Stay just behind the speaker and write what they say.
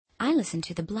I listen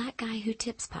to the Black Guy Who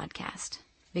Tips podcast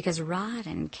because Rod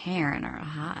and Karen are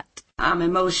hot. I'm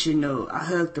emotional. I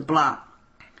hug the block.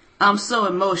 I'm so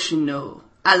emotional.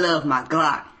 I love my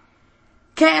Glock.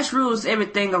 Cash rules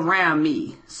everything around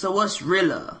me. So what's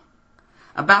realer?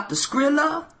 About the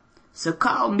Skrilla? So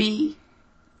call me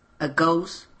a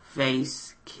ghost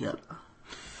face killer.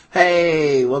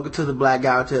 Hey, welcome to the Black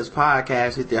Guy Who Tips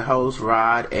podcast with your host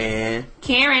Rod and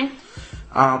Karen.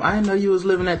 I didn't know you was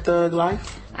living that thug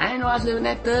life. I didn't know I was living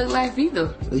that thug life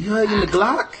either. Are you hugging the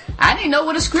Glock? I didn't know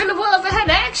what a Skrilla was. I had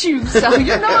to ask you. So you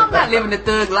know I'm not living the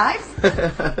thug life.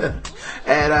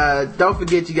 And don't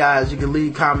forget, you guys, you can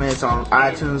leave comments on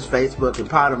iTunes, Facebook, and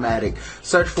Podomatic.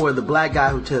 Search for the Black Guy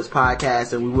Who Tips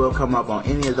podcast, and we will come up on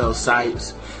any of those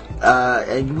sites.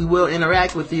 And we will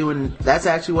interact with you, and that's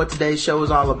actually what today's show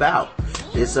is all about.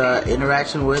 It's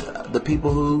interaction with the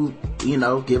people who, you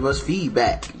know, give us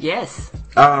feedback. Yes.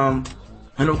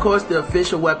 And of course, the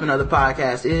official weapon of the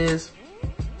podcast is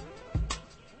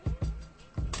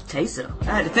Taser. I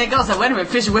had to think. I was like, wait a minute,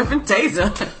 official weapon,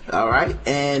 Taser. All right.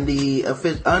 And the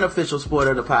unofficial sport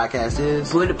of the podcast is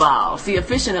bullet ball. See,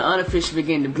 official and unofficial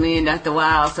begin to blend after a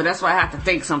while, so that's why I have to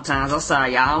think sometimes. I'm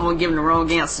sorry, y'all. I don't want to give them the wrong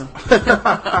answer.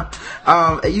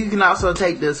 You can also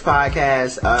take this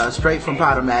podcast straight from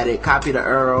Podomatic, copy the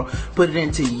URL, put it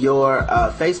into your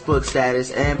Facebook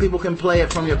status, and people can play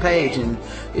it from your page, and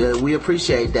we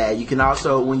appreciate that. You can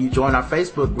also, when you join our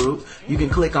Facebook group, you can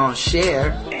click on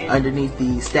share underneath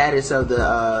the status of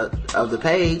the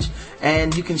page,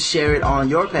 and you can share it on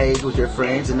your page with your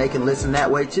friends, and they can listen that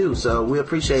way too. So we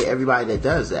appreciate everybody that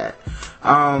does that.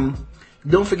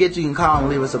 Don't forget, you can call and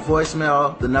leave us a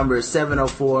voicemail. The number is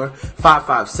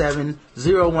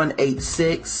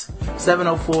 704-557-0186.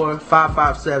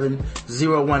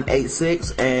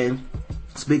 704-557-0186. And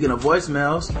speaking of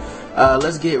voicemails,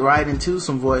 let's get right into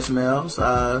some voicemails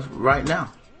right now.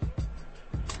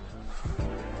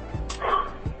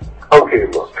 Okay,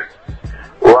 look.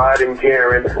 Rod and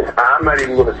Karen, I'm not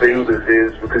even going to say who this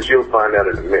is because you'll find out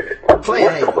in a minute. What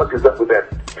the fuck is up with that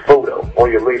photo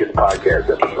on your latest podcast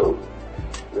episode?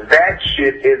 That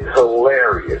shit is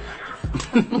hilarious.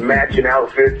 Matching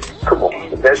outfits, come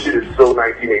on. That shit is so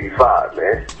 1985,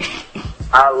 man.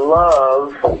 I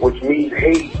love, which means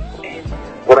hate,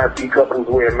 when I see couples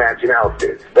wearing matching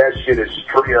outfits. That shit is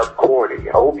straight up corny.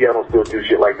 I hope y'all don't still do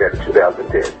shit like that in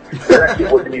 2010. That shit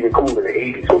wasn't even cool in the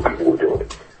 80s when people were doing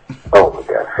it. Oh my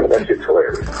god, that shit's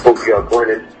hilarious. Both of y'all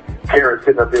grinning. Karen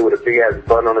sitting up there with a big ass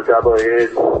bun on the top of her head.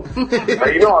 Now,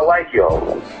 you know I like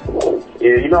y'all.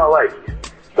 Yeah, you know I like you.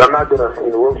 So I'm not gonna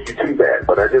roast you too bad,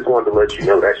 but I just wanted to let you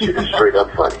know that shit is straight up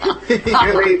funny.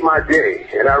 You made my day,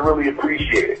 and I really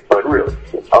appreciate it. But really,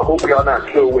 I hope y'all not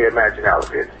still wearing matching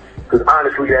outfits. Because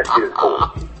honestly, that shit is cool.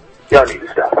 Y'all need to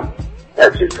stop.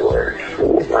 That shit's hilarious.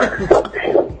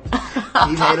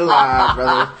 You made a lie,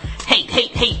 brother. Hate.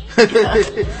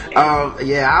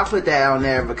 Yeah, I'll put that on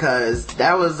there because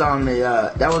that was on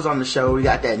the show. We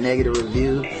got that negative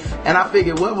review, and I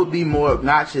figured what would be more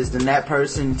obnoxious than that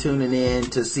person tuning in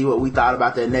to see what we thought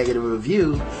about that negative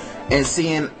review and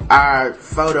seeing our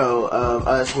photo of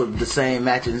us with the same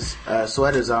matching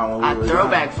sweaters on when we were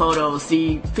throwback young. photos.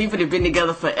 See, people that have been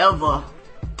together forever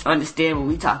understand what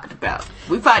we talking about.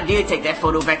 We probably did take that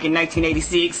photo back in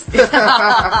 1986.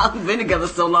 We've been together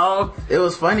so long. It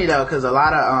was funny though, because a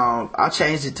lot of I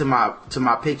changed it to my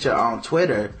picture on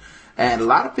Twitter, and a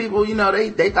lot of people, you know,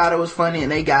 they thought it was funny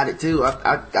and they got it too.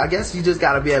 I guess you just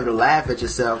got to be able to laugh at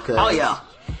yourself, because oh yeah,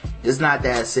 it's not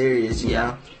that serious, you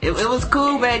know. It was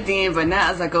cool back then, but now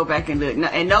as I go back and look,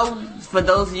 and no, for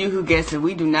those of you who guessed it,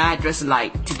 we do not dress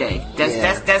alike today.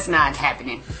 That's not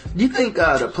happening. Do you think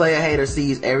the player hater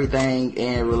sees everything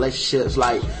in relationships?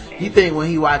 Like, you think when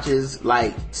he watches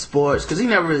like sports, because he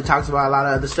never really talks about a lot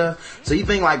of other stuff, so you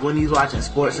think like when he's watching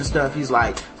sports and stuff, he's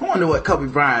like, I wonder what Kobe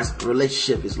Bryant's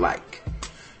relationship is like.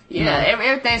 Yeah,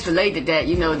 everything's related to that,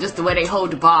 you know, just the way they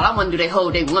hold the ball. I wonder, do they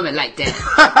hold their woman like that?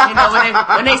 You know,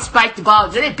 when they spike the ball,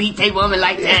 do they beat their woman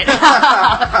like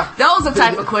that? Those are the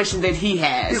type of questions that he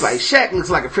has. He's like, Shaq looks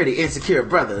like a pretty insecure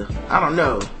brother. I don't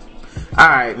know.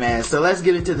 Alright, man, so let's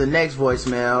get into the next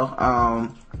voicemail.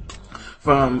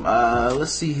 From,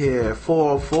 let's see here,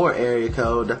 404 area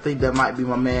code. I think that might be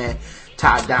my man,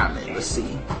 Ty Diamond. Let's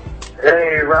see.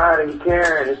 Hey, Rod and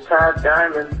Karen, it's Ty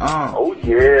Diamond. Oh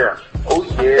yeah. Oh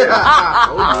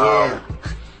yeah.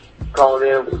 Calling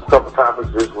in with a couple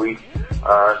topics this week. See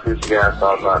what you guys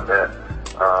thought about that.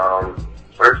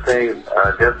 First thing,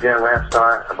 Def Jam Rap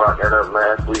Star. I brought that up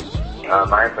last week. I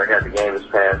got the game this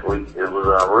past week. It was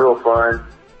real fun.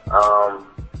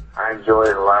 I enjoyed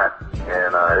it a lot,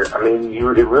 and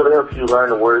it really helps you learn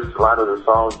the words to a lot of the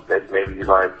songs that maybe you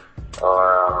like,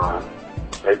 or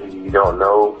you don't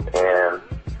know. And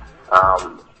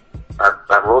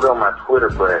I wrote it on my Twitter,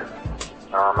 but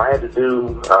I had to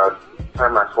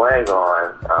turn my swag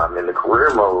on in the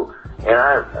career mode. And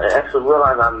I actually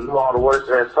realized I knew all the words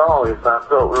to that song, and so I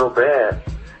felt real bad.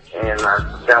 And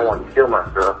I wanted to kill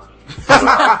myself.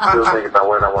 I'm still thinking about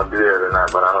whether I want to do that or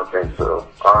not, but I don't think so.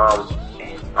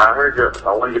 I heard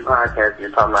one of your podcasts,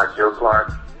 you're talking about Joe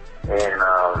Clark, and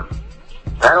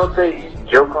I don't think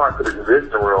Joe Clark could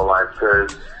exist in real life,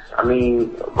 because I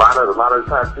mean, a lot of the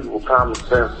times people with common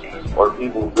sense or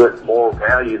people with good moral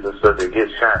values and stuff, they get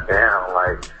shot down.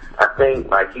 Like, I think,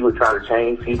 like, he would try to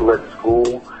change people at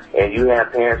school, and you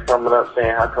have parents coming up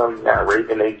saying, how come you're not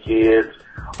raping their kids?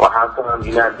 Or how come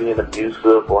you're not being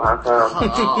abusive? Or how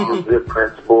come you're a good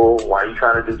principal? Why are you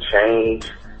trying to do change?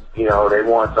 You know, they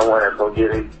want someone that's going to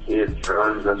get their kids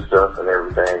drugs and stuff and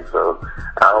everything. So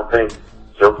I don't think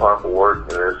Joe Clark will work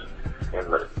in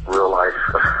the real life.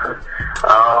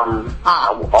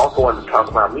 I also wanted to talk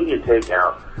about media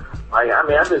takeout. I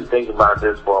mean, I've been thinking about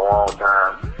this for a long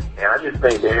time, and I just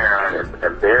think they're an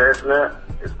embarrassment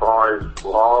as far as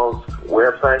blogs,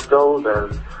 websites goes.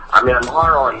 And I mean, I'm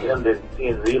harder on them than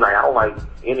TMZ. Like, I don't like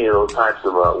any of those types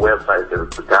of websites,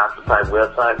 the gossip type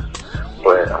websites.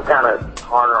 But I'm kind of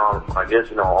harder on, I guess,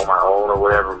 you know, on my own or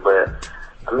whatever. But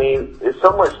I mean, there's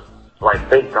so much like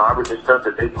fake garbage and stuff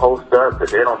that they post up that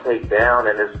they don't take down,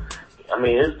 and it's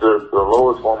the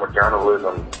lowest form of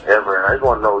journalism ever. And I just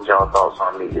want to know what y'all thoughts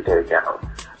on media takeout.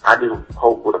 I do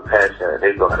hope with a passion that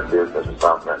they go out of business or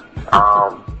something.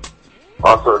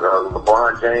 Also,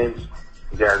 LeBron James,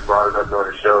 you guys brought it up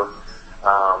during the show.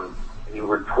 He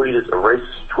retweeted a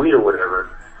racist tweet or whatever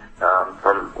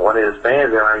from one of his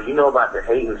fans. And you know about the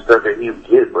hate and stuff that he would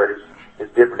get, but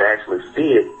it's different to actually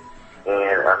see it.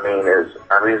 And I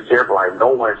mean, it's terrible. Like, no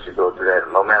one should go through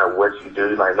that, no matter what you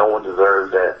do. Like, no one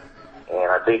deserves that.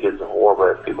 And I think it's horrible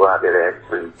that people out there that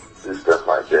actually do stuff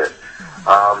like that.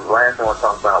 Last thing I want to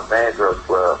talk about Bad Girls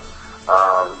Club.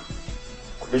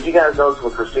 Did you guys notice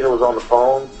when Christina was on the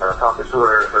phone talking to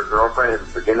her girlfriend at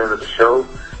the beginning of the show,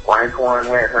 Antoine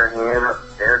had her hand up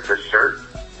Erica's shirt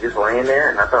just laying there,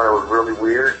 and I thought it was really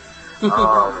weird.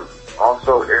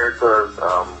 Also, Erica's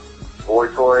boy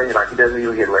toy, like, he doesn't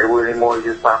even get labeled anymore. He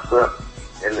just pops up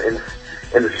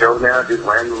in the show now, just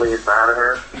randomly inside of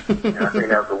her. And I think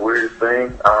that's the weirdest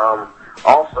thing.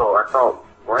 Also, I thought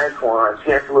Antoine,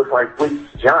 she actually looks like Fleece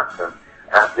Johnson.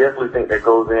 And I definitely think that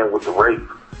goes in with the rape.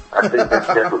 I think that's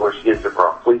definitely where she gets it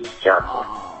from, Fleece Johnson.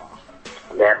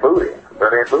 That booty.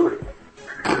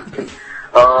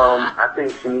 I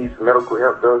think she needs medical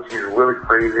help, though. She's really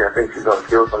crazy. I think she's going to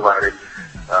kill somebody.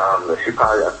 She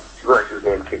looks like she's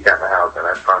getting kicked out of the house, and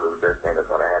that's probably the best thing that's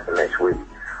going to happen next week.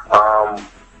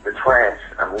 The trash.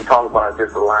 I mean, we talk about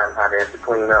this a lot, how they have to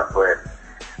clean up, but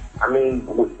I mean,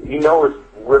 you know, it's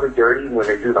really dirty when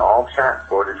they do the off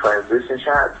shots or the transition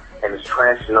shots, and it's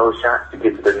trash in those shots to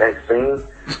get to the next scene.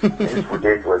 It's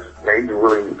ridiculous. They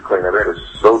really need to clean up. That is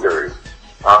so dirty.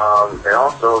 And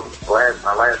also,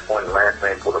 my last point, the last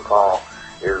thing for the call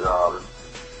is,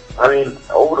 I mean,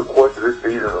 over the course of this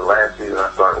season, the last season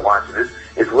I started watching this,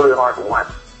 it's really hard to watch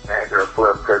Bad Girls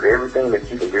Club because everything that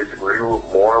you can disagree with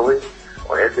morally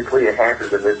or ethically, it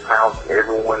happens in this house, and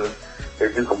everyone,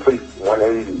 they do complete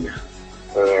 180s.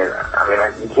 And, I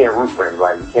mean, you can't root for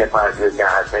anybody. You can't find a good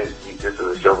guy. I think this is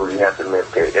a show where you have to admit,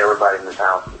 okay, everybody in this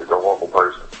house is a horrible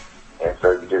person. And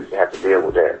so you just have to deal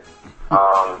with that.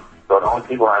 So the only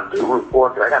people I do root for,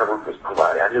 because I got to root for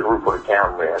somebody, I just root for the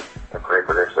cameraman and pray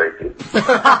for their safety.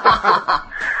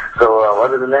 So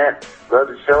other than that, love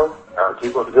the show.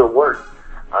 Keep up the good work.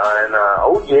 And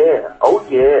oh yeah.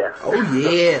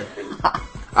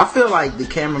 I feel like the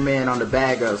cameraman on the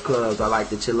Bad Girls Clubs are like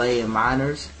the Chilean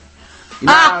miners. You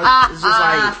know,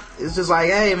 it's just like,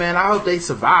 hey man, I hope they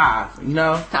survive. You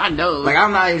know, I know. Like,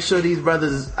 I'm not even sure these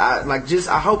brothers. I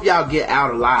hope y'all get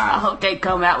out alive. I hope they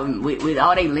come out with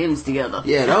all their limbs together.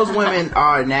 Yeah, those women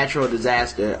are a natural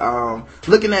disaster.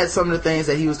 Looking at some of the things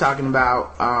that he was talking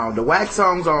about, the wax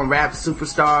songs on Rap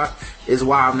Superstar is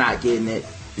why I'm not getting it.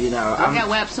 You know, I got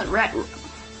wax songs.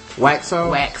 Wax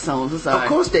songs? Wax songs. I'm sorry. Of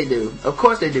course they do.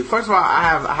 First of all, I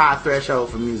have a high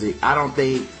threshold for music. I don't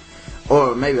think.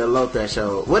 Or maybe a low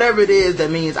threshold. Whatever it is, that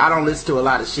means I don't listen to a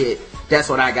lot of shit. That's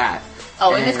what I got.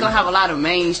 Oh, and it's going to have a lot of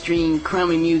mainstream,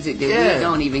 crummy music that we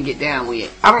don't even get down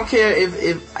with. I don't care if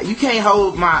you can't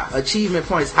hold my achievement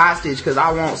points hostage because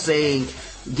I won't sing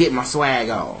Get My Swag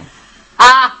On. You know?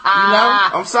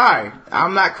 I'm sorry.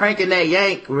 I'm not cranking that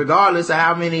yank regardless of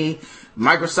how many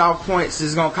Microsoft points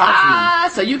is going to cost me.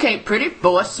 So you can't pretty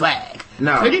boy swag.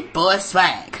 No. Pretty boy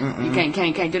swag. Mm-mm. You can't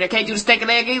do that. Can't do the steak and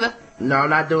egg either? No,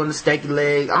 not doing the steak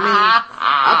leg. I mean,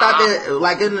 I thought that,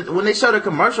 like, when they show the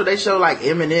commercial, they show, like,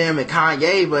 Eminem and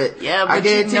Kanye, but, I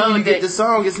guarantee when you get the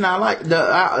song, it's not like,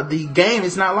 the game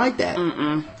is not like that.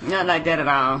 Not like that at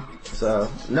all.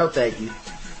 So, no thank you.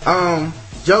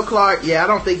 Joe Clark, I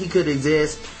don't think he could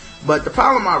exist, but the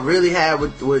problem I really have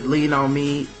with Lean On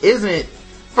Me isn't,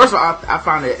 first of all, I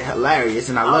found it hilarious,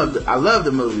 and I love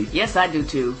the movie. Yes, I do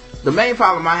too. The main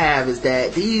problem I have is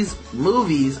that these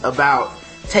movies about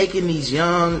taking these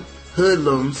young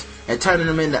hoodlums and turning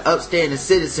them into upstanding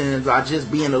citizens by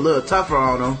just being a little tougher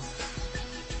on them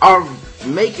are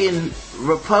making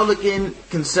Republican,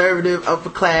 conservative, upper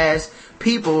class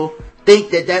people think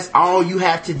that that's all you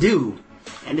have to do.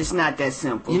 And it's not that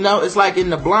simple. You know, it's like in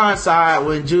The Blind Side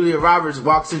when Julia Roberts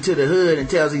walks into the hood and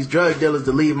tells these drug dealers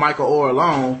to leave Michael Orr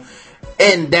alone.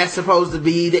 And that's supposed to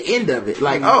be the end of it.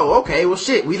 Like, oh, okay, well,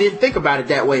 shit, we didn't think about it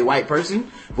that way, white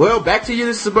person. Well, back to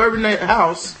your suburban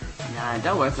house. Nah,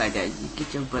 don't work like that. You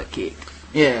get your butt kicked.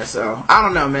 Yeah, so, I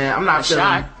don't know, man. I'm not feeling...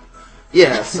 shot.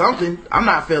 Yeah, something. I'm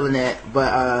not feeling that.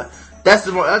 But, that's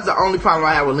the only problem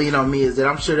I have with Lean On Me is that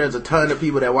I'm sure there's a ton of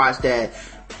people that watch that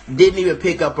didn't even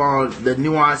pick up on the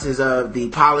nuances of the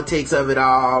politics of it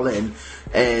all and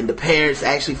the parents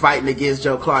actually fighting against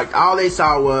Joe Clark. All they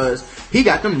saw was he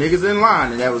got them niggas in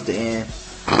line, and that was the end.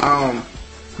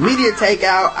 Media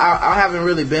Takeout, I haven't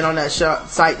really been on that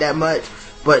site that much,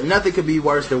 but nothing could be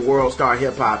worse than World Star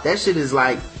Hip Hop. That shit is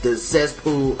like the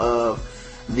cesspool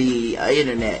of the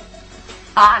internet.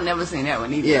 I never seen that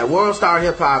one either. Yeah, World Star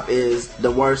Hip Hop is the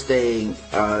worst thing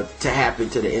to happen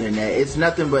to the internet. It's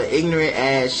nothing but ignorant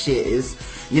ass shit. It's,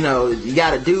 you know, you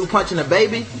got a dude punching a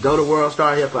baby, go to World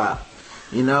Star Hip Hop.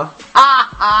 You know?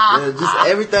 Just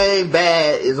everything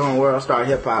bad is on World Star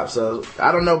Hip Hop. So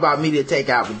I don't know about Media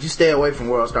Takeout, but you stay away from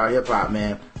World Star Hip Hop,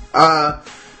 man.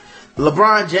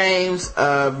 LeBron James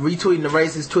retweeting the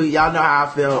racist tweet. Y'all know how I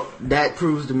felt. That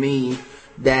proves to me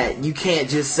that you can't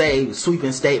just say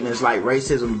sweeping statements like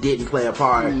racism didn't play a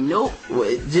part. Nope.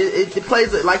 It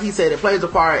plays, like he said, it plays a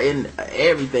part in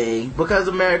everything because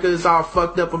America is all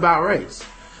fucked up about race.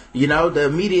 You know, the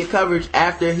media coverage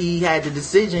after he had the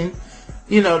decision,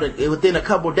 you know, within a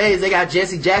couple days, they got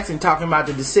Jesse Jackson talking about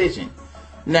the decision.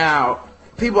 Now,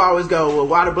 people always go, well,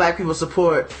 why do black people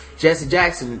support Jesse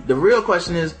Jackson? The real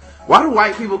question is, why do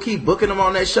white people keep booking him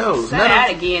on their shows? Say that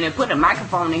again and put a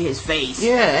microphone in his face.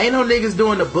 Yeah, ain't no niggas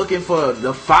doing the booking for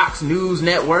the Fox News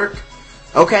Network.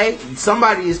 Okay?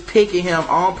 Somebody is picking him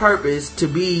on purpose to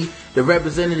be the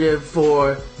representative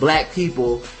for black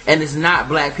people, and it's not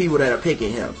black people that are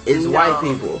picking him. It's white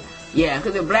people. Yeah,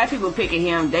 because if black people picking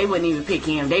him, they wouldn't even pick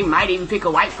him. They might even pick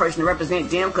a white person to represent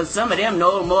them, because some of them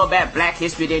know more about black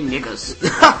history than niggas.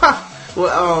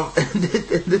 Well,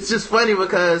 it's just funny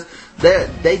because they're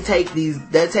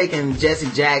taking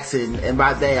Jesse Jackson, and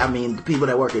by they I mean the people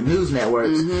that work at news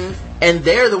networks, and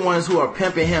they're the ones who are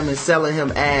pimping him and selling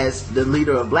him as the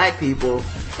leader of black people.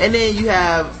 And then you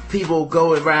have people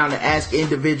go around and ask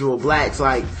individual blacks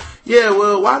like, yeah,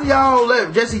 well, why do y'all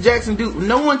let Jesse Jackson do?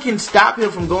 No one can stop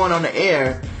him from going on the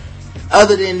air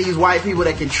other than these white people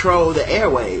that control the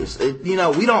airwaves. You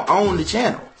know, we don't own the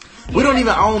channel. We don't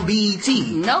even own BET.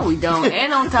 No, we don't.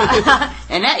 And on top,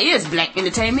 and that is black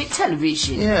entertainment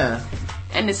television. Yeah.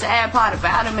 And the sad part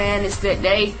about it, man, is that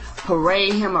they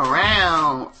parade him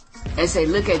around and say,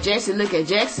 look at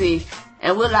Jesse.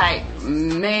 And we're like,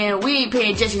 man, we ain't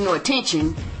paying Jesse no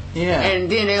attention. Yeah. And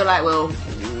then they're like, well,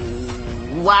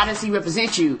 why does he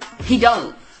represent you? He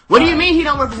don't. What do you mean he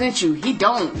don't represent you? He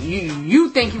don't. You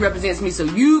think he represents me, so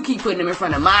you keep putting him in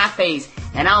front of my face,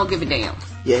 and I don't give a damn.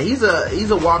 Yeah, he's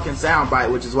a walking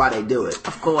soundbite, which is why they do it.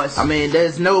 Of course. I mean,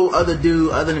 there's no other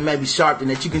dude other than maybe Sharpton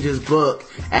that you can just book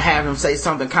and have him say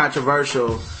something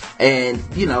controversial and,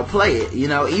 you know, play it. You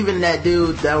know, even that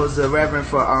dude that was the reverend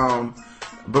for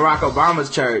Barack Obama's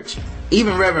church,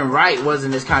 even Reverend Wright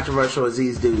wasn't as controversial as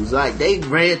these dudes. Like, they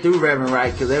ran through Reverend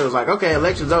Wright because they was like, okay,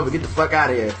 election's over, get the fuck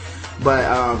out of here.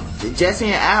 But Jesse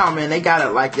and Al, man, they got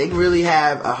it. Like, they really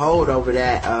have a hold over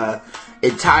that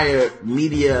entire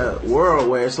media world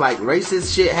where it's like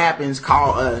racist shit happens,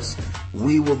 call us.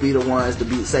 We will be the ones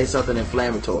to say something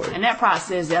inflammatory. And that probably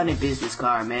says that on their business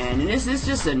card, man. And it's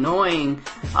just annoying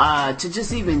to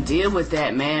just even deal with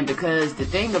that, man, because the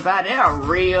thing about it, there are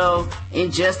real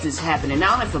injustice happening,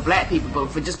 not only for black people, but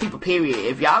for just people, period.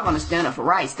 If y'all gonna stand up for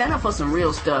rights, stand up for some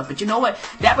real stuff. But you know what?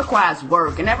 That requires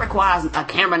work, and that requires a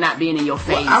camera not being in your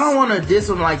face. Well, I don't want to diss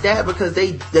them like that because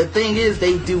the thing is,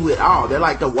 they do it all. They're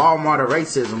like the Walmart of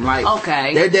racism. Like,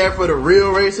 okay, they're there for the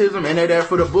real racism, and they're there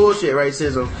for the bullshit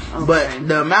racism. Okay. But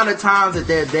the amount of times that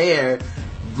they're there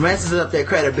messes up their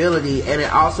credibility, and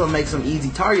it also makes them easy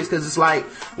targets, because it's like,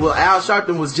 well, Al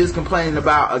Sharpton was just complaining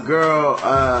about a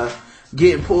girl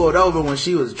getting pulled over when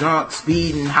she was drunk,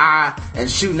 speeding, high,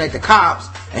 and shooting at the cops,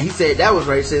 and he said that was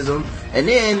racism. And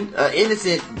then an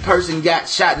innocent person got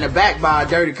shot in the back by a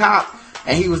dirty cop,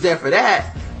 and he was there for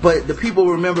that. But the people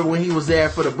remember when he was there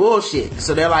for the bullshit.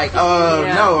 So they're like,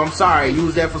 no, I'm sorry. You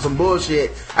was there for some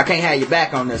bullshit. I can't have you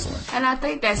back on this one. And I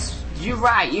think you're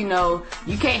right. You know,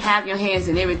 you can't have your hands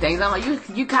in everything. So I'm like,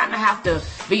 you kind of have to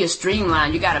be a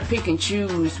streamline. You got to pick and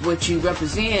choose what you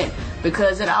represent,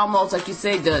 because it almost, like you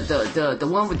said, the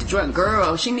one with the drunk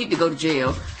girl, she need to go to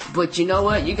jail. But you know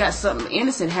what? You got something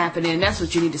innocent happening, and that's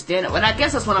what you need to stand up. And I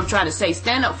guess that's what I'm trying to say.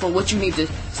 Stand up for what you need to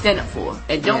stand up for.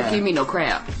 And don't give me no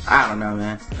crap. I don't know,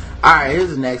 man. Alright, here's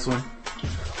the next one.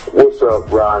 What's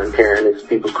up, Rod and Karen? It's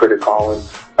People's Critic calling.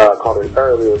 Called in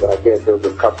earlier, but I guess there was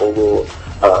a couple little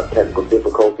technical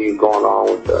difficulties going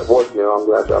on with the voicemail. I'm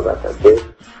glad y'all got that fixed.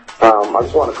 I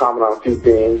just want to comment on a few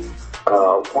things.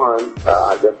 One,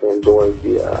 I definitely enjoyed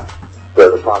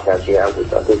the podcast you had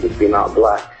with, I think it's Being Out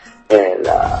Black. And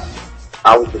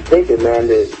I was just thinking, man,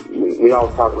 that we all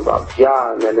was talking about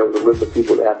T.I., man, there was a list of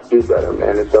people that have to do better,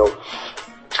 man. And so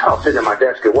I was sitting at my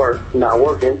desk at work, not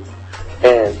working,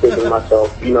 and thinking to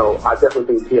myself, you know, I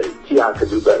definitely think T.I. could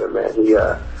do better, man. He,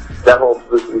 that whole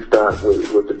publicity stunt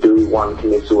with the dude wanting to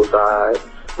commit suicide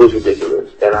was ridiculous.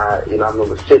 And I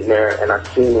remember sitting there and I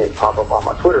seen it pop up on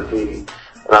my Twitter feed,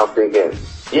 and I was thinking,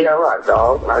 yeah, right,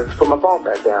 dog. And I just put my phone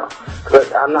back down.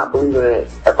 Because I'm not believing it.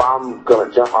 If I'm going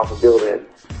to jump off a building,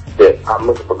 that I'm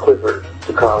looking for Clifford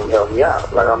to come help me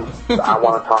out. Like, I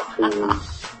want to talk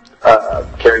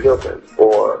to Kerry Hilton,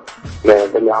 or,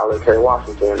 man, maybe I'll let Kerry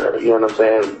Washington, or, you know what I'm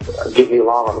saying? Get me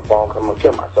along on the phone, because I'm going to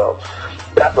kill myself.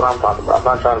 That's what I'm talking about. I'm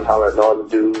not trying to holler at no other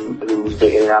dude who's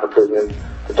been in and out of prison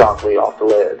to talk to me off the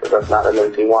ledge. That's not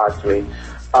anything wise to me.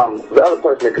 The other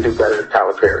person that could do better is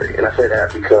Tyler Perry. And I say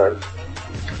that because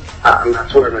I'm not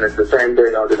swearing, it's the same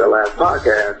day I did the last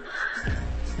podcast.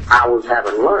 I was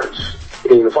having lunch,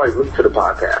 and before I listened to the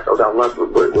podcast, I was having lunch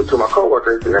with two of my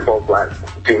coworkers, and they're both black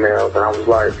females, and I was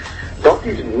like, don't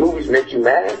these movies make you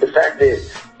mad? The fact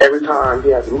that every time he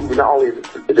has a movie, not only is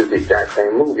it the exact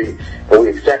same movie, and we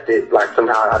accept it, like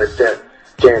somehow I'd accept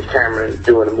James Cameron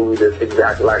doing a movie that's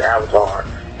exactly like Avatar,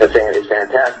 and saying it's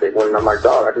fantastic, when I'm like,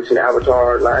 dog, I just seen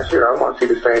Avatar last year, I want to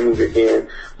see the same movie again,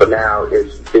 but now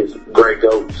it's gray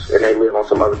goats, and they live on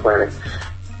some other planet.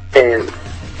 And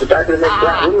the fact that it makes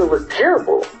black women look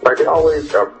terrible. Like, they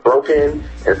always are broken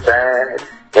and sad, and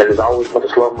there's always a bunch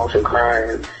of slow motion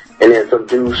crying, and then some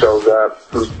dude shows up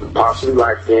who's possibly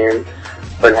light-skinned,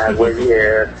 but has wavy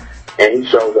hair, and he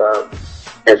shows up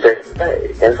and says, hey.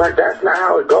 And it's like, that's not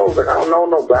how it goes. Like, I don't know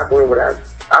no black women with that.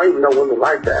 I don't even know women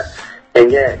like that. And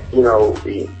yet, you know,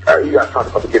 you guys talked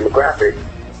about the demographic.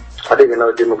 I think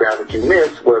another demographic you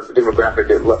missed was the demographic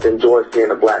that enjoys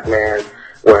seeing a black man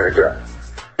wearing a dress.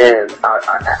 And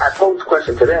I posed this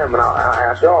question to them, and I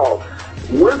asked y'all,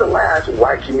 when's the last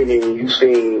white comedian you've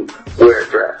seen wear a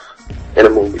dress in a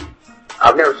movie?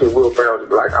 I've never seen Will Ferrell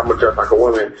be like, I'm gonna dress like a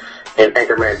woman in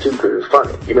Anchorman 2 because it's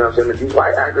funny. You know what I'm saying? These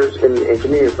white actors and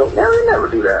comedians don't never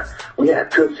do that. We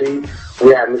had Tootsie,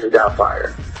 we had Mrs.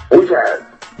 Doubtfire. We've had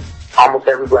almost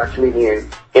every black comedian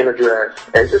in a dress.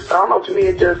 And it's just, I don't know, to me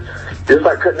it's just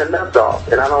like cutting the nuts off.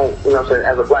 And I don't, you know what I'm saying,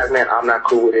 as a black man, I'm not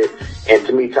cool with it. And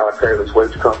to me, Tyler Perry looks way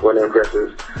too comfortable in them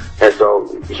dresses. And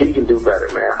so, he can do better,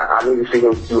 man. I need to see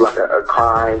him do like a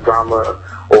crime drama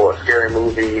or a scary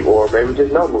movie or maybe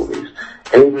just no movies.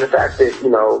 And even the fact that, you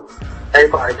know,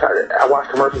 everybody I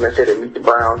watched commercials that said that Meet the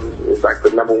Browns is like the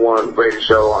 #1 greatest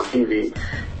show on TV.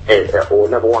 Or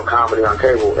 #1 comedy on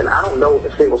cable, and I don't know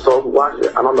a single soul who watches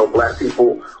it. I don't know black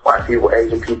people, white people,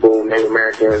 Asian people, Native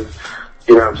Americans,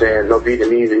 you know what I'm saying, no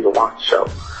Vietnamese even watch the show.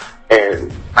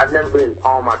 And I've never been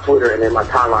on my Twitter and then my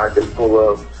timeline has been full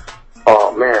of,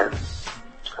 oh man,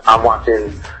 I'm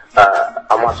watching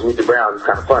Meet the Browns, it's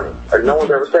kind of funny. No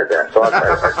one's ever said that, so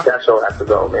that show has to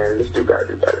go, man. This dude gotta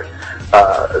do better.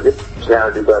 This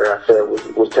gotta do better, I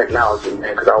said, was technology,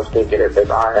 man, because I was thinking if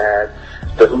I had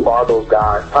the Who Are Those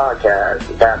Guys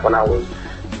podcast back when I was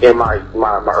in my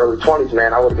early 20s,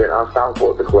 man, I would have been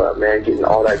unstoppable at the club, man, getting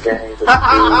all that games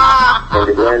and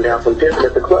just laying down some pimping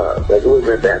at the club. Like, it would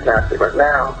have been fantastic. Right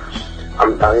now,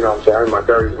 I'm in my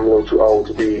 30s, I'm a little too old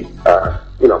to be,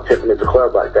 pimping at the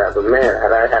club like that. But man,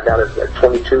 had I had that at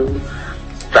 22,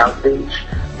 South Beach,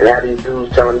 and had these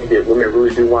dudes telling me that women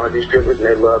really do want to be strippers and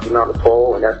they love being on the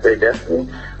pole and that's their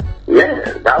destiny,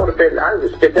 man, that would have been, I would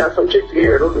have spit down some chicks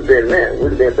here. It would have been, man, we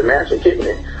would have been at the mansion kicking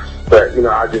it. But, you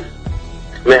know, I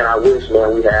wish,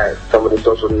 man, we had some of the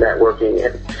social networking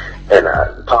and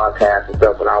podcasts and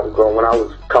stuff when I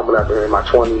was coming up in my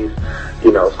 20s.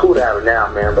 You know, it's cool to have it now,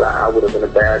 man, but I would have been a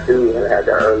bad dude and had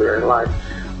that earlier in life.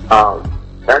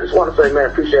 I just want to say, man,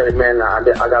 appreciate it, man. I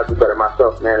got to do better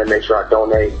myself, man, and make sure I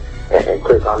donate and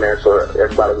click on there so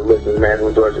everybody who listens, man, who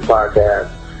enjoys your podcast,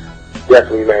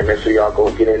 definitely, man, make sure y'all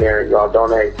go get in there and y'all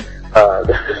donate. I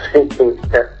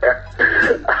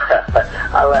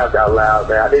laughed out loud,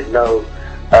 man. I didn't know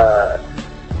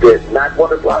that not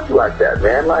want to block you like that,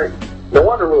 man. Like, no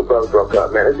wonder Real Brothers broke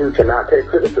up, man. This dude cannot take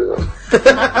criticism. He's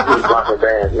blocking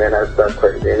fans, man. That's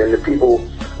crazy. And then the people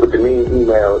with the mean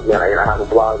emails, man, I have a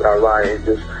blog that I write,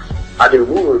 and I do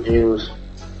movie reviews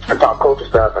and pop culture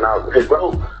stuff, and I hit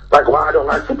bro, like, why I don't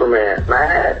like Superman? And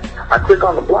I click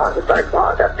on the blog, it's like, oh,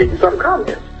 I got 50-something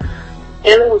comments.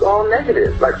 And it was all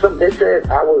negative. Like, they said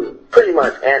I was pretty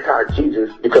much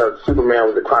anti-Jesus because Superman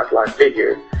was a Christ-like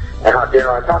figure, and how dare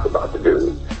I talk about the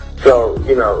dude. So,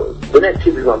 you know, the next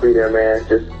TV's gonna be there, man.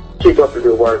 Just keep up the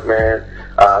good work, man.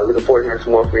 Looking forward to hearing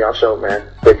some more from y'all show, man.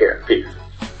 Take care. Peace.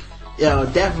 Yo,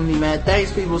 definitely, man.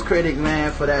 Thanks, People's Critic,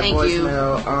 man, for that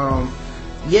voicemail.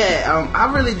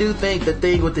 I really do think the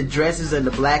thing with the dresses and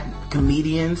the black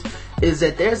comedians is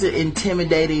that there's an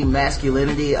intimidating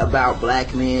masculinity about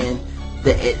black men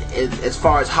that as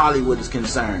far as Hollywood is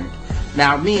concerned.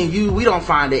 Now, me and you, we don't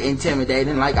find it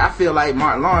intimidating. Like, I feel like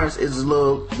Martin Lawrence is a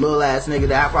little ass nigga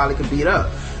that I probably could beat up.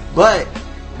 But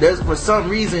there's, for some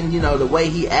reason, you know, the way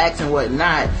he acts and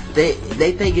whatnot, they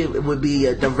think it would be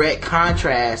a direct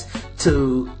contrast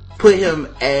to put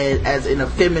him as in a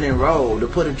feminine role, to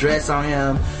put a dress on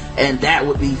him, and that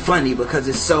would be funny because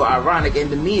it's so ironic. And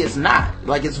to me, it's not.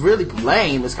 Like, it's really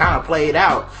lame. It's kind of played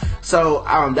out. So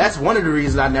that's one of the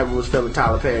reasons I never was feeling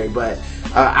Tyler Perry. But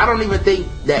I don't even think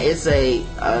that it's a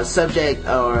subject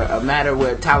or a matter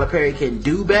where Tyler Perry can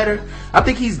do better. I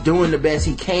think he's doing the best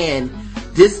he can.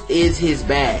 This is his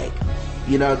bag.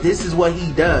 You know, this is what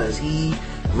he does. He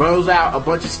rolls out a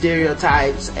bunch of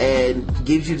stereotypes and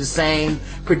gives you the same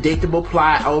predictable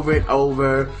plot over and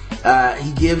over.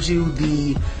 He gives you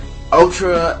the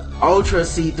ultra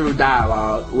see-through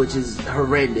dialogue, which is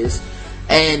horrendous,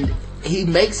 and he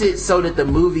makes it so that the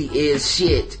movie is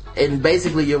shit, and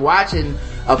basically you're watching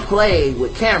a play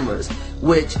with cameras,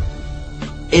 which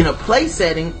in a play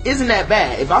setting isn't that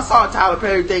bad. If I saw a Tyler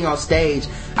Perry thing on stage,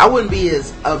 I wouldn't be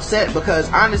as upset, because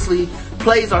honestly,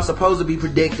 plays are supposed to be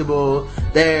predictable.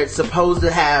 They're supposed to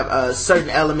have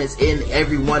certain elements in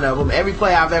every one of them. Every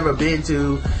play I've ever been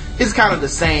to is kind of the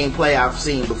same play I've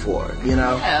seen before, you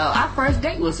know? Hell, our first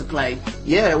date was a play.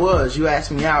 Yeah, it was. You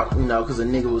asked me out, you know, because the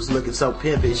nigga was looking so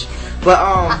pimpish. But,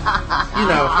 you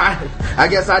know, I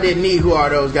guess I didn't need Who Are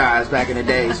Those Guys back in the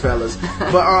days, fellas.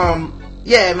 But,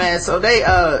 yeah, man, so they,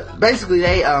 basically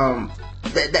they,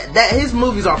 his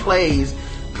movies are plays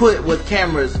put with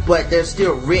cameras, but they're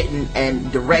still written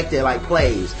and directed like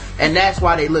plays, and that's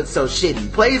why they look so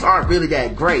shitty. Plays aren't really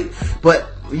that great, but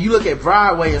you look at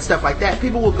Broadway and stuff like that,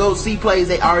 people will go see plays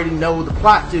they already know the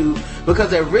plot to,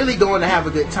 because they're really going to have a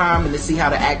good time and to see how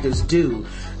the actors do.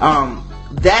 I'm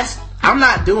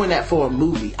not doing that for a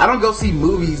movie. I don't go see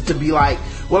movies to be like,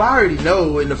 well, I already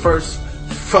know in the first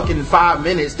fucking 5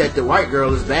 minutes that the white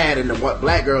girl is bad and the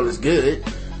black girl is good.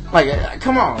 Like,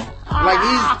 come on.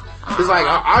 Like, it's like,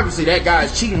 obviously that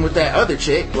guy's cheating with that other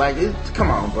chick. Like, come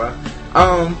on, bro.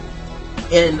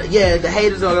 And yeah, the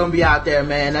haters are gonna be out there,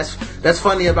 man. That's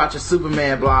funny about your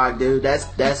Superman blog, dude.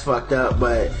 That's fucked up.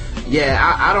 But yeah,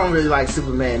 I don't really like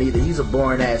Superman either. He's a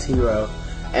boring ass hero.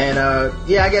 And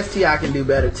yeah, I guess T.I. can do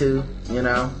better too, you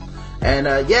know. And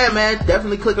yeah, man,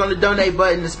 definitely click on the donate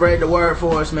button to spread the word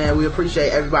for us, man. We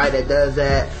appreciate everybody that does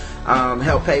that.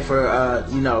 Help pay for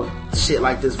you know, shit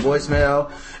like this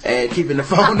voicemail and keeping the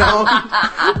phone on.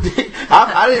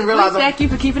 I didn't realize. Thank you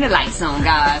for keeping the lights on,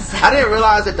 guys. I didn't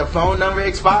realize that the phone number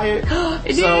expired.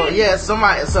 It so did. Yeah,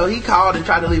 so he called and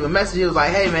tried to leave a message. He was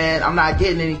like, "Hey, man, I'm not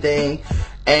getting anything."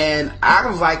 And I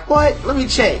was like, "What? Let me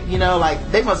check." You know,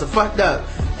 like, they must have fucked up.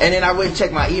 And then I went and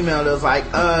checked my email, and it was like,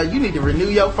 you need to renew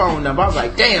your phone number. I was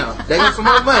like, damn, they got some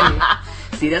more money.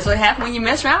 See, that's what happens when you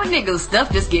mess around with niggas.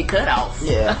 Stuff just get cut off.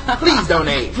 Yeah. Please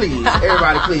donate. Please.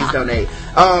 Everybody, please donate.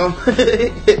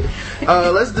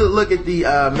 Let's look at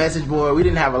the message board. We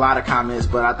didn't have a lot of comments,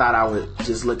 but I thought I would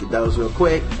just look at those real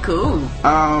quick. Cool.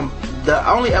 The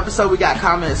only episode we got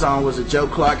comments on was a Joe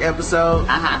Clark episode.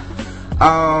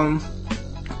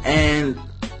 And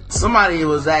somebody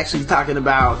was actually talking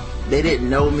about they didn't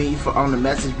know me on the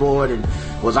message board, and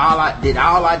all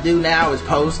I do now is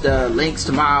post links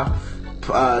to my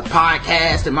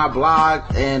podcast and my blog.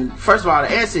 And first of all, the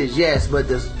answer is yes, but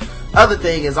the other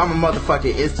thing is I'm a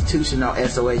motherfucking institution on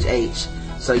SOHH,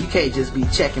 so you can't just be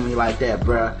checking me like that,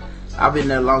 bruh. I've been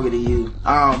there longer than you.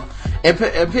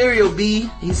 Imperial B,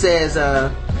 he says,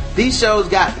 these shows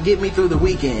get me through the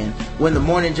weekend when the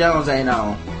Morning Jones ain't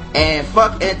on. And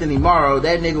fuck Anthony Morrow,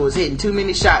 that nigga was hitting too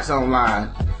many shots online.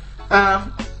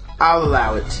 I'll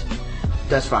allow it.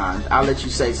 That's fine. I'll let you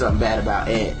say something bad about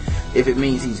Ant if it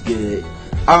means he's good.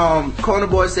 Corner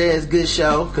Boy says good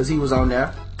show because he was on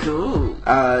there. Cool.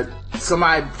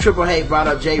 Somebody Triple Hate brought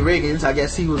up Jay Riggins. I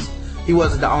guess he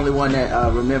wasn't the only one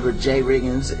that remembered Jay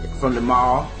Riggins from the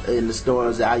mall in the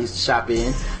stores that I used to shop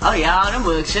in. Oh yeah, all them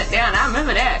was shut down. I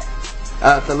remember that.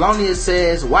 Thelonious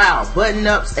says, wow,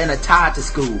 button-ups and a tie to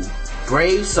school.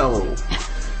 Brave soul.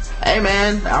 Hey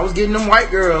man, I was getting them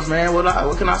white girls, man.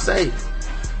 What can I say?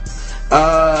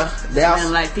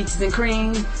 Smelling like peaches and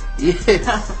cream.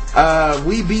 Yeah.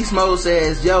 We Beast Mode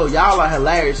says, yo, y'all are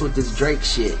hilarious with this Drake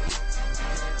shit.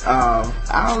 I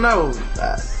don't know.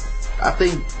 I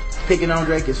think picking on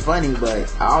Drake is funny,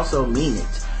 but I also mean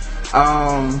it.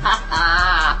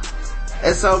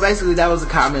 And so basically that was the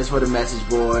comments for the message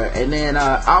board. And then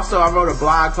also I wrote a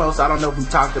blog post. I don't know if we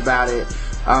talked about it,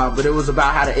 but it was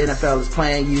about how the NFL is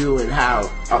playing you and how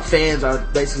our fans are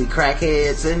basically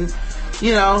crackheads. And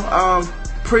you know,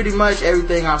 pretty much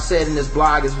everything I've said in this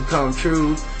blog has become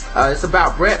true. It's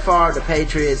about Brett Favre, the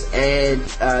Patriots, and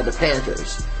the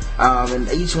Panthers. And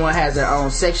each one has their own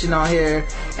section on here.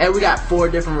 And we got 4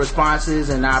 different responses,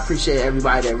 and I appreciate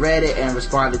everybody that read it and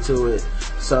responded to it.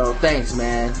 So thanks,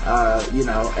 man. You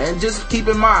know, and just keep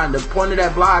in mind, the point of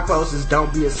that blog post is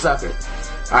don't be a sucker.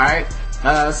 Alright?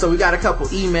 So we got a couple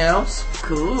emails.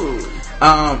 Cool.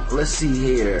 Let's see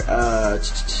here.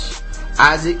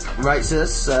 Isaac writes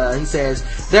us, he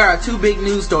says, there are 2 big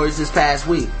news stories this past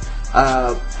week.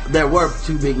 There were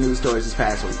 2 big news stories this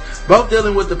past week, both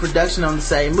dealing with the production on the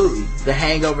same movie, The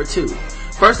Hangover 2.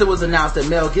 First, it was announced that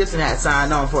Mel Gibson had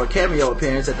signed on for a cameo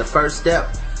appearance as the first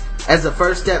step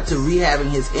to rehabbing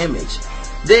his image.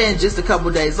 Then, just a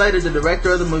couple days later, the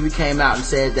director of the movie came out and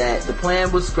said that the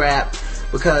plan was scrapped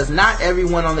because not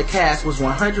everyone on the cast was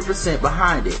 100%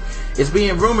 behind it. It's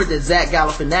being rumored that Zach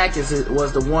Galifianakis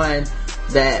was the one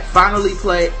that finally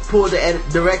pulled the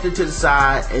director to the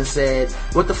side and said,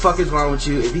 what the fuck is wrong with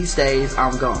you? If he stays,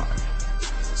 I'm gone.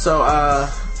 So,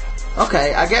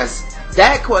 okay, I guess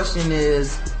that question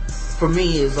is, for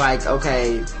me, is like,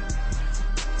 okay,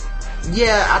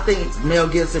 yeah, I think Mel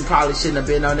Gibson probably shouldn't have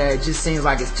been on there. It just seems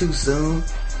like it's too soon.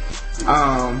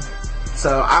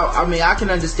 So, I mean, I can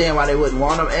understand why they wouldn't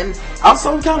want him. And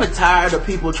also, I'm kind of tired of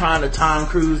people trying to Tom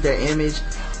Cruise their image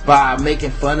by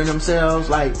making fun of themselves.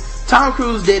 Like, Tom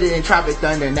Cruise did it in Tropic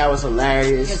Thunder, and that was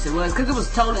hilarious. Yes, it was, because it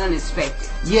was totally unexpected.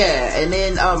 Yeah, and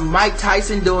then Mike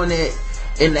Tyson doing it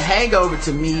in The Hangover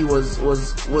to me was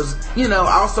you know,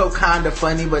 also kind of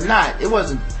funny, but it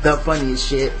wasn't the funniest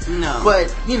shit. No.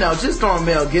 But, you know, just throwing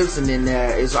Mel Gibson in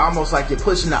there is almost like you're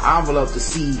pushing the envelope to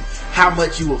see how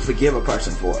much you will forgive a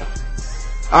person for.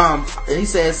 And he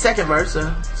says, second verse,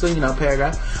 so you know,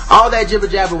 paragraph. All that jibber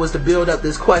jabber was to build up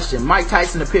this question. Mike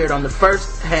Tyson appeared on the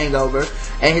first Hangover,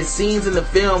 and his scenes in the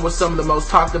film were some of the most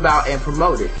talked about and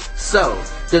promoted. So,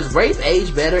 does rape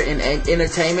age better in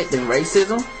entertainment than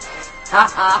racism?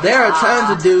 There are tons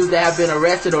of dudes that have been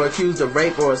arrested or accused of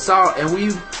rape or assault, and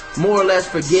we more or less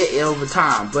forget it over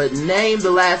time. But name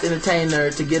the last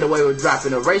entertainer to get away with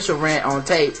dropping a racial rant on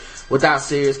tape without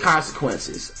serious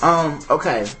consequences.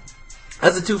 Okay.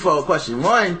 That's a twofold question.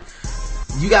 One,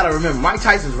 you gotta remember, Mike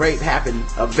Tyson's rape happened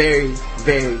a very,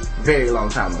 very, very long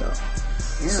time ago.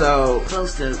 Yeah, so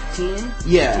close to 10?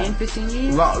 Yeah. 10, 15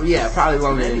 years? Yeah, probably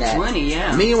longer Maybe than that. 20,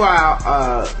 yeah.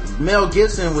 Meanwhile, Mel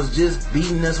Gibson was just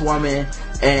beating this woman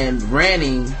and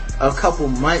ranting a couple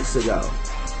months ago.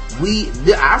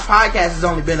 Our podcast has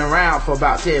only been around for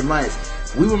about 10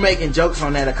 months. We were making jokes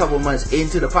on that a couple months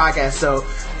into the podcast, so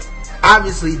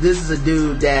obviously this is a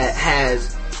dude that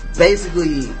has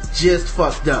basically just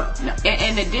fucked up. No,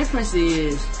 and the difference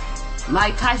is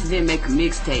Mike Tyson didn't make a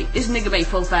mixtape. This nigga made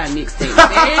 4-5 mixtapes.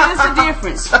 There's a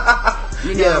difference.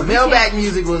 You know, mailbag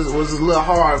music was a little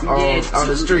hard on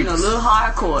the streets. You know, a little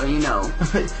hardcore, you know.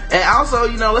 And also,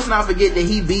 you know, let's not forget that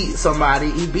he beat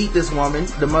somebody. He beat this woman,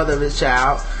 the mother of his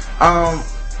child.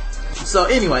 So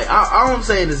anyway, all I'm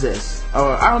saying is this.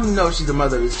 Or I don't even know if she's the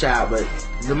mother of his child, but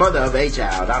the mother of a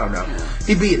child. I don't know. Yeah.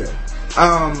 He beat her.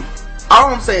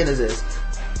 All I'm saying is this.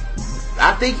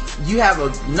 I think you have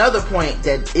another point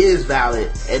that is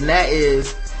valid, and that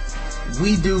is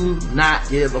we do not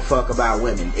give a fuck about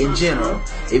women in general.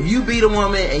 If you beat a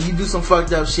woman and you do some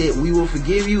fucked up shit, we will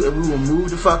forgive you and we will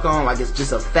move the fuck on like it's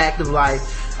just a fact of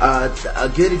life.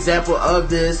 A good example of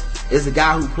this is the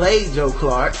guy who played Joe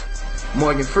Clark,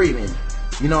 Morgan Freeman.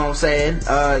 You know what I'm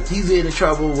saying? He's in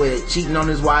trouble with cheating on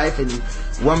his wife and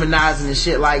womanizing and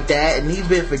shit like that, and he's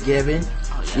been forgiven.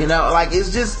 You know, like,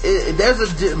 it's just, there's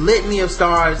a litany of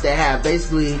stars that have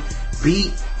basically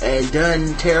beat and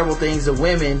done terrible things to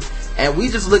women, and we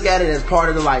just look at it as part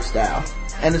of the lifestyle.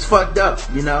 And it's fucked up,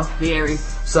 you know? Very.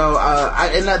 So,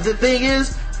 the thing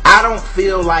is, I don't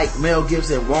feel like Mel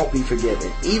Gibson won't be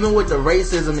forgiven. Even with the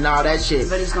racism and all that shit.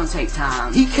 But it's gonna take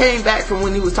time. He came back from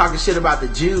when he was talking shit about the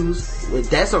Jews.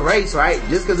 That's a race, right?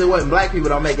 Just because it wasn't black people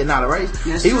don't make it not a race.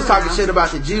 That's he was true, talking shit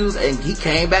about the Jews, and he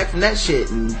came back from that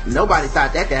shit. And nobody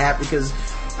thought that could happen because,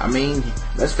 I mean,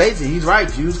 let's face it, he's right.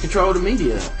 Jews control the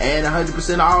media. And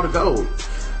 100% of all the gold.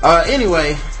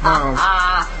 Anyway,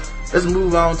 let's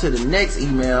move on to the next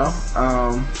email.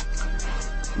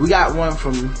 We got one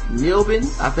from Nilbin.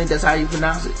 I think that's how you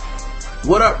pronounce it.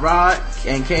 What up, Rod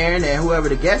and Karen and whoever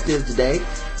the guest is today?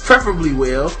 Preferably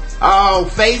Will.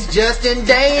 Oh, face Justin,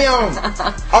 damn.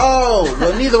 Oh,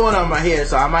 well, neither one of them are here,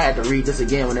 so I might have to read this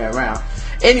again when they're around.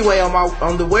 Anyway,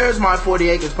 on the Where's My 40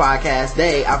 Acres podcast,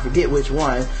 I forget which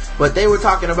one, but they were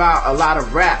talking about a lot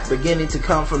of rap beginning to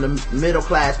come from the middle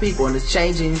class people, and it's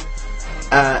changing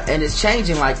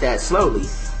like that slowly.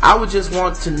 I would just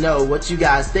want to know what you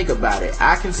guys think about it.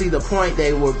 I can see the point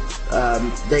they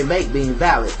make being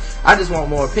valid. I just want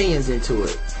more opinions into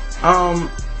it.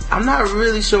 I'm not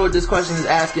really sure what this question is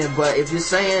asking, but if you're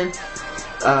saying,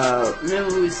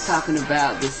 remember we was talking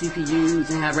about the CPUs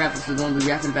and how rappers are going to be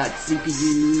rapping about the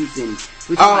CPUs, and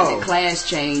we talking about the class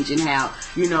change and how,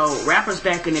 you know, rappers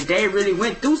back in the day really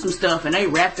went through some stuff and they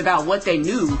rapped about what they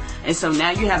knew, and so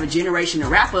now you have a generation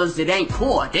of rappers that ain't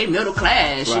poor, they middle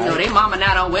class, right. You know, they mama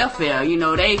not on welfare, you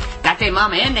know, they got their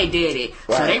mama and they daddy,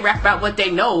 right. So they rap about what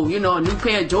they know, you know, a new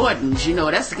pair of Jordans, you know,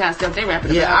 that's the kind of stuff they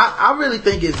rapping about. Yeah, I really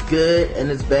think it's good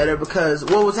and it's better because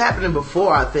what was happening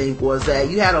before, I think, was that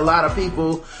you had a lot of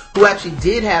people who actually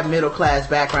did have middle class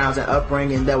backgrounds and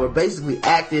upbringing that were basically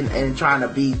acting and trying to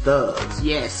be thugs.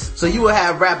 Yes. So you would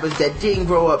have rappers that didn't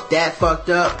grow up that fucked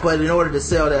up, but in order to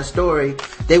sell their story,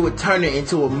 they would turn it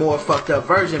into a more fucked up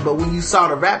version. But when you saw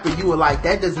the rapper, you were like,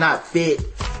 that does not fit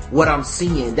what I'm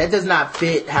seeing. That does not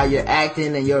fit how you're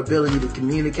acting and your ability to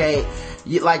communicate.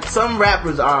 Like, some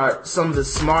rappers are some of the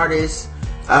smartest,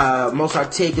 most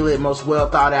articulate, most well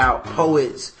thought out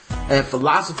poets and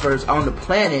philosophers on the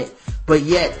planet. But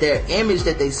yet their image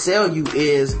that they sell you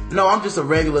is, no, I'm just a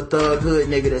regular thug hood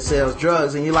nigga that sells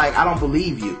drugs. And you're like, I don't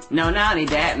believe you. No, not only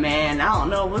that, man. I don't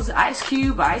know. Was Ice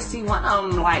Cube? Ice-T, one of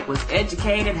them, like, was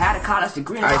educated, had a college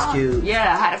degree and Ice Cube.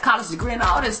 Yeah, had a college degree and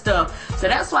all this stuff. So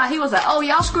that's why he was like, oh,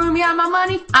 y'all screwing me out of my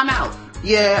money? I'm out.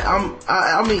 Yeah,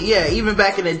 I mean, yeah, even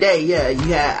back in the day, yeah,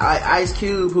 you had Ice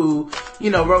Cube who, you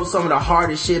know, wrote some of the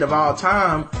hardest shit of all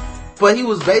time. But he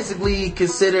was basically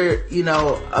considered, you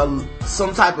know,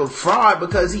 some type of fraud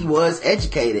because he was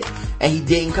educated and he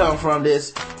didn't come from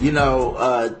this, you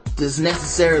know, this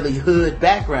necessarily hood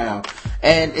background.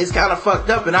 And it's kind of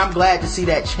fucked up, and I'm glad to see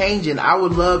that changing. I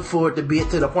would love for it to be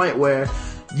to the point where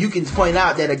you can point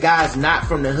out that a guy's not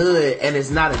from the hood and it's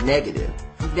not a negative.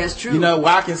 That's true. You know,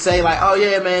 where I can say like, oh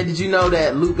yeah, man, did you know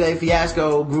that Lupe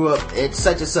Fiasco grew up at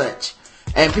such and such?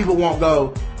 And people won't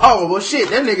go, oh, well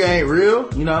shit, that nigga ain't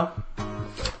real, you know?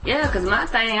 Yeah, cause my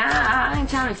thing, I ain't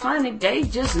trying to be funny. They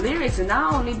just lyrics, and I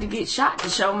don't need to get shot to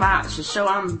show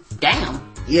I'm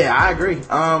down. Yeah, I agree.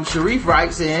 Sharif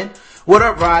writes in, what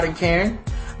up, Rod and Karen?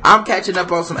 I'm catching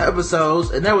up on some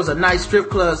episodes, and there was a nice strip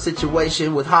club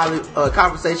situation with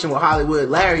conversation with Hollywood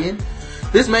Larian.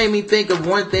 This made me think of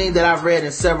one thing that I've read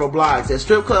in several blogs, that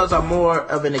strip clubs are more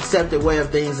of an accepted way of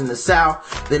things in the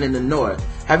South than in the North.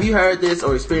 Have you heard this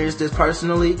or experienced this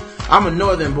personally? I'm a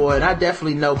Northern boy, and I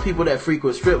definitely know people that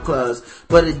frequent strip clubs,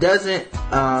 but it doesn't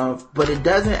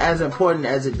as important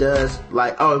as it does,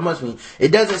 like, oh, it must be. It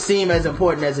doesn't seem as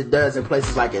important as it does in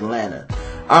places like Atlanta.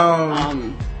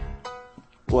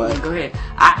 What? Go ahead.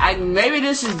 I maybe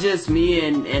this is just me,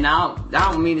 and I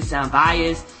don't mean to sound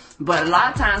biased, but a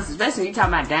lot of times, especially when you're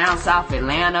talking about down south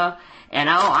Atlanta, and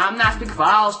I'm not speaking for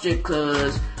all strip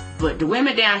clubs, but the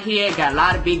women down here got a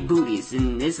lot of big booties,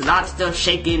 and there's a lot of stuff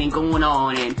shaking and going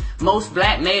on, and most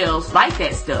black males like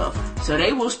that stuff. So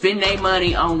they will spend their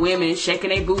money on women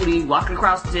shaking their booty, walking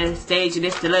across the stage in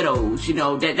their stilettos. You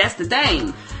know, that's the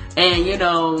thing. And, you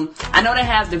know, I know they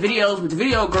have the videos with the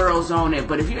video girls on it,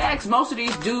 but if you ask most of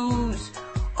these dudes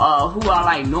who are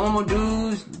like normal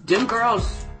dudes, them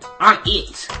girls aren't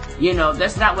it. You know,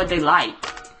 that's not what they like.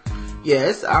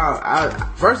 Yes,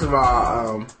 first of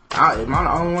all, am I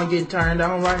the only one getting turned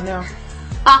on right now?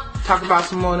 talk about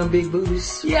some more of them big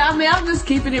booties? Yeah, I mean, I'm just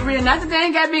keeping it real. Not that they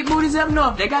ain't got big booties up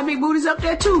north. They got big booties up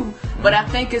there too. But I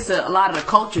think it's a lot of the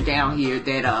culture down here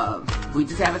that we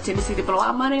just have a tendency to blow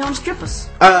our money on strippers.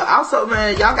 Also,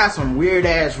 man, y'all got some weird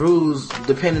ass rules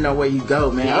depending on where you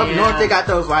go, man. Up north, they got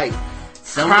those like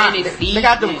many feet. They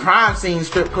got them crime scene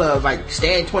strip clubs, like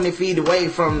stand 20 feet away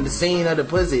from the scene of the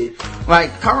pussy.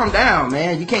 Like, calm down,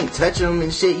 man. You can't touch them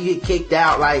and shit. You get kicked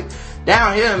out. Like,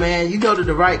 down here, man, you go to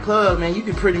the right club, man, you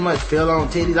can pretty much feel on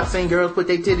titties. I've seen girls put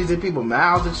their titties in people's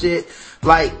mouths and shit.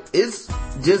 Like, it's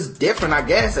just different, I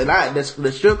guess. And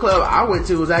the strip club I went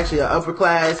to was actually an upper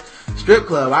class strip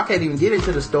club. I can't even get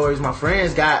into the stories my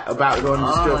friends got about going to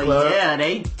the strip club. Yeah,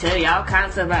 they tell you all kinds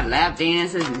of stuff about lap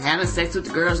dances and having sex with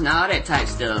the girls and all that type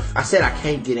stuff. I said I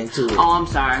can't get into it. Oh, I'm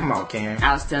sorry. Come on, Karen.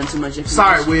 I was telling too much information.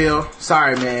 Sorry, Will.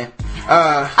 Sorry, man.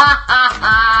 My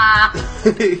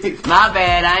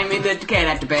bad. I ain't mean to let the cat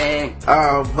out the bag.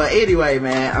 But anyway,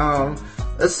 man,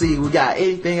 let's see, we got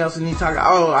anything else we need to talk about?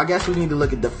 Oh, I guess we need to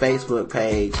look at the Facebook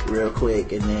page real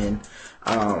quick, and then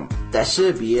that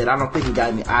should be it. I don't think we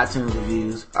got any iTunes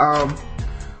reviews.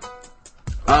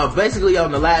 Basically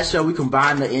on the last show we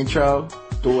combined the intro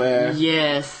to where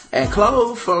yes, and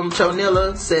Clove from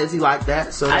Chonilla says he liked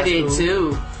that, so that's I did cool.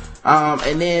 too.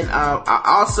 And then I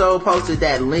also posted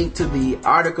that link to the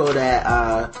article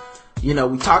that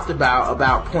we talked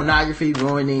about pornography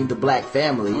ruining the black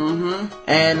family.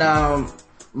 And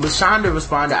LaShonda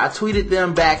responded, I tweeted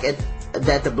them back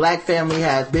that the black family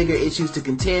has bigger issues to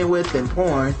contend with than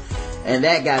porn, and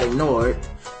that got ignored.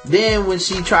 Then when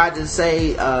she tried to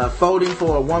say folding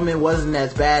for a woman wasn't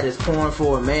as bad as porn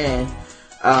for a man,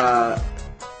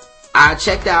 I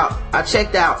checked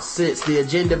out since the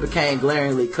agenda became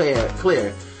glaringly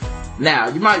clear. Now,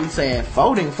 you might be saying,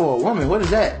 folding for a woman, what is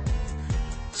that?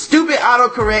 Stupid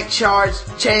autocorrect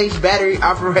changed battery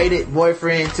operated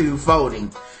boyfriend to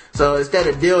folding. So instead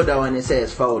of dildo, it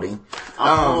says folding.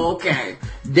 Okay.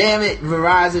 Damn it,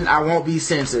 Verizon, I won't be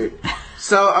censored.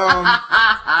 So,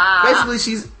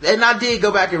 basically and I did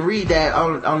go back and read that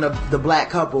on the black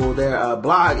couple, their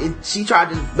blog. She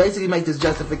tried to basically make this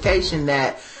justification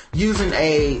that using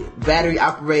a battery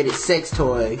operated sex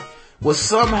toy was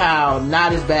somehow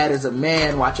not as bad as a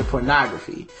man watching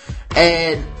pornography.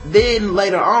 And then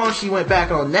later on she went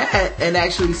back on that and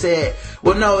actually said,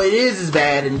 well, no, it is as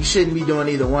bad and you shouldn't be doing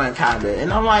either one, kinda.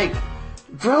 And I'm like,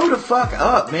 grow the fuck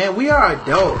up, man. We are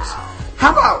adults.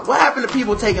 How about, what happened to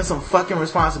people taking some fucking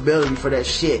responsibility for that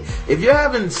shit? If you're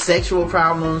having sexual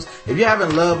problems, if you're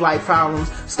having love life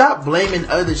problems, stop blaming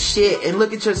other shit and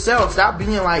look at yourself. Stop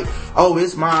being like, oh,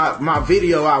 it's my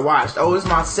video I watched. Oh, it's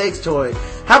my sex toy.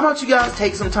 How about you guys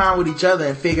take some time with each other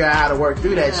and figure out how to work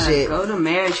through that shit? Go to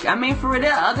marriage. I mean, for real,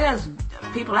 there's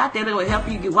people out there that will help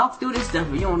you walk through this stuff,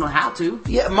 but you don't know how to.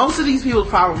 Yeah, most of these people's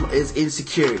problem is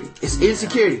insecurity. It's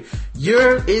insecurity.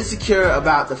 You're insecure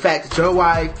about the fact that your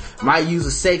wife might use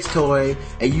a sex toy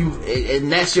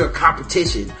and that's your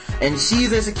competition. And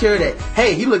she's insecure that,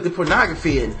 hey, he looked at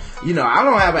pornography and, I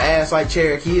don't have an ass like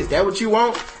Cherokee. Is that what you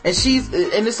want? And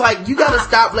it's like, you gotta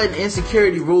stop letting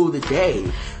insecurity rule the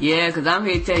day. Yeah, cause I'm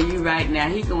here to tell you right now,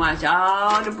 he can watch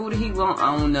all the booty he want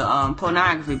on the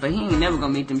pornography, but he ain't never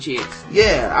gonna meet them chicks.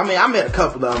 Yeah, I mean, I met a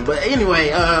couple of them, but anyway,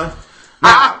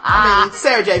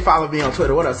 Sarah J followed me on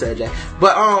Twitter. What up, Sarah J?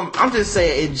 But I'm just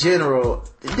saying in general,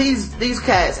 these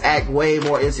cats act way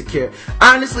more insecure.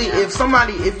 Honestly,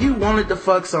 if you wanted to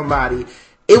fuck somebody,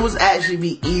 it would actually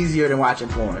be easier than watching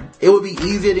porn. It would be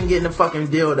easier than getting a fucking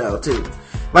dildo too.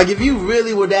 Like if you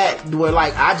really were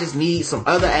like, I just need some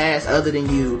other ass other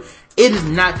than you, it is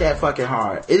not that fucking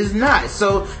hard. It is not.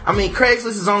 So, I mean, Craigslist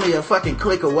is only a fucking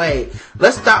click away.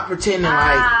 Let's stop pretending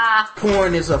like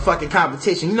porn is a fucking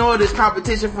competition. You know what is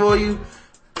competition for you?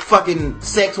 Fucking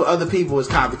sex with other people is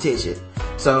competition.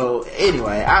 So,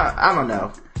 anyway, I don't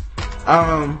know.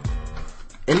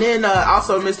 And then,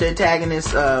 also Mr.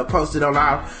 Antagonist, posted on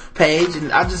our page,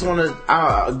 and I just want to,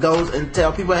 go and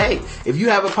tell people, hey, if you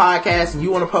have a podcast and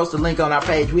you want to post a link on our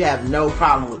page, we have no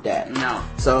problem with that. No.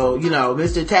 So,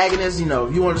 Mr. Antagonist,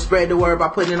 if you want to spread the word by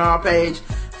putting it on our page,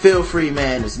 feel free,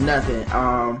 man. It's nothing.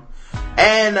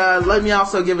 And let me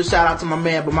also give a shout out to my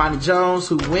man, Bomani Jones,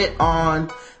 who went on,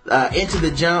 Around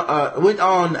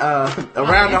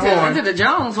the Horn. Into the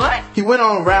Jones, what? He went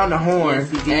on Around the Horn. Yes,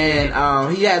 he did.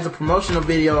 And he has a promotional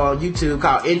video on YouTube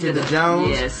called Into the Jones.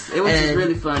 Yes, it was just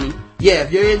really funny. Yeah,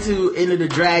 if you're into the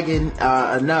Dragon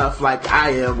enough, like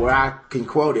I am, where I can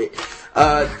quote it,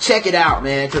 check it out,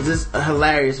 man, because it's a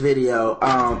hilarious video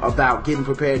about getting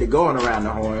prepared to go on Around the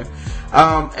Horn.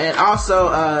 And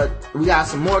also, we got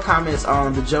some more comments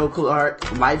on the Joe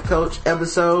Clark Life Coach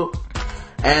episode.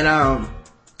 And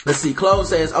Let's see. Chloe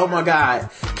says, "Oh my God,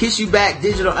 Kiss You Back,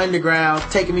 Digital Underground,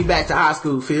 taking me back to high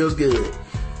school feels good."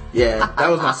 Yeah, that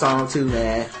was my song too,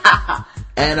 man.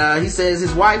 And he says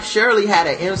his wife Shirley had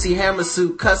an MC Hammer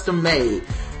suit custom made.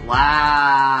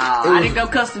 Wow. I didn't go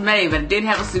custom made, but it did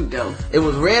have a suit though. It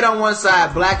was red on one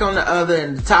side, black on the other,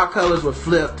 and the top colors were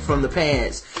flipped from the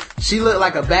pants. She looked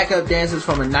like a backup dancer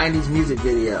from a 90s music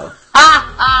video.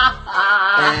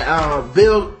 And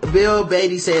Bill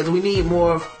Beatty says we need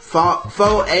more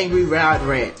faux angry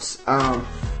rants.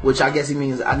 Which I guess he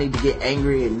means I need to get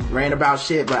angry and rant about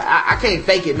shit, but I can't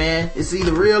fake it, man. It's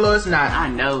either real or it's not. I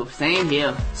know, same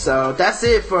here. So that's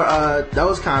it for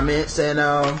those comments, and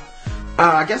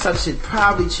I guess I should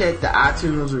probably check the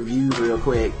iTunes reviews real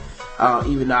quick.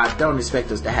 Even though I don't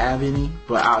expect us to have any,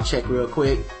 but I'll check real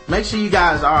quick. Make sure you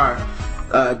guys are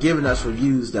giving us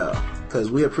reviews though, because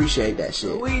we appreciate that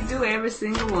shit. We do, every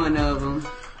single one of them.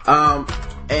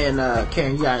 And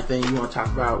Karen, you got anything you want to talk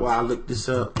about while I look this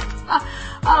up?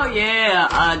 Oh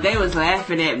yeah, they was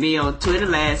laughing at me on Twitter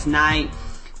last night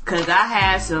because I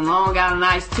had some Long Island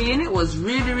iced tea and it was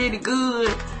really, really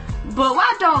good. But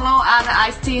why don't Long Island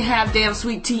iced tea have damn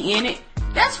sweet tea in it?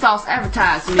 That's false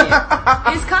advertisement.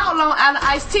 It's called Long Island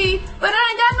iced tea, but it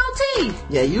ain't got no tea.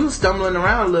 Yeah, you stumbling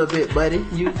around a little bit, buddy.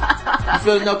 You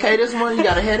feeling okay this morning? You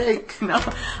got a headache? No,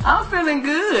 I'm feeling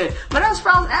good. But that's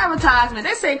false advertisement.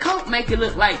 They say Coke make it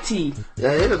look like tea.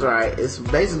 Yeah, it is right. It's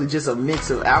basically just a mix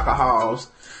of alcohols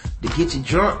to get you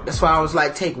drunk. That's why I was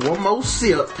like, take one more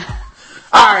sip.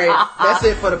 Alright, that's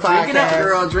it for the podcast. Drink it up,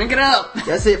 girl. Drink it up.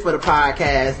 That's it for the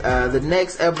podcast. The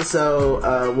next episode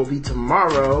will be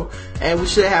tomorrow, and we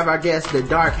should have our guest, the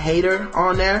Dark Hater,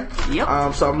 on there.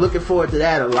 Yep. So I'm looking forward to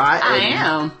that a lot. I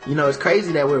am. You know, it's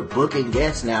crazy that we're booking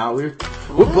guests now. We're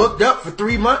booked up for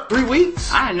 3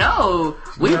 weeks. I know.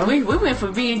 We went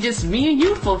from being just me and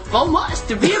you for 4 months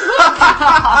to being booked.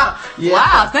 Yeah.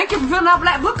 Wow, thank you for filling up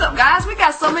that book up, guys. We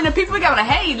got so many people. We got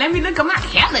hey, let me look at my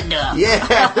calendar. Yeah.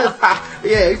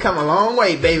 Yeah, it's come a long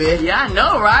way, baby. Yeah, I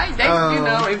know, right? They,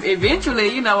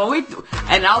 eventually, when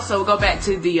and also go back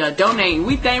to the donating.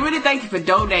 We really thank you for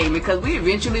donating because we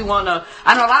eventually want to.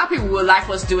 I know a lot of people would like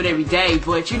us to do it every day,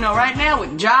 but right now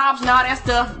with jobs and all that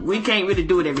stuff, we can't really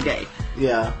do it every day.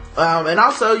 Yeah. And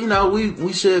also,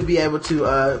 we should be able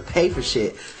to pay for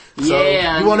shit. So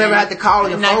you won't ever have to call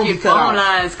and your phone be cut off.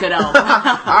 Lines cut off.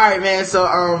 Alright, man. So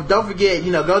don't forget,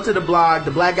 go to the blog,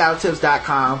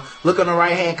 theblackouttips.com. Look on the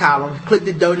right hand column, click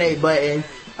the donate button,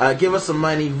 give us some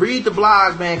money. Read the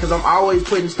blog, man, because I'm always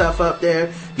putting stuff up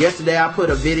there. Yesterday I put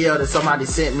a video that somebody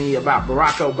sent me about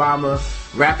Barack Obama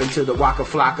rapping to the Waka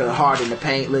Flocka Hard in the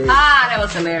Paint lyrics. That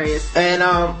was hilarious. And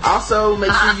also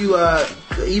make sure you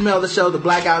email the show,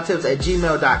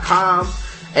 theblackouttips@gmail.com.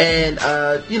 And,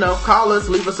 call us,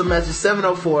 leave us a message,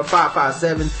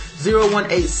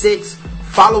 704-557-0186.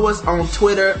 Follow us on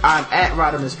Twitter. I'm at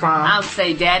Rodimus Prime. I'll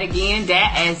say that again,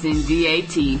 that as in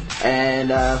DAT.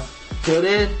 And, till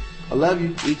then, I love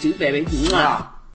you. You too, baby. Mwah.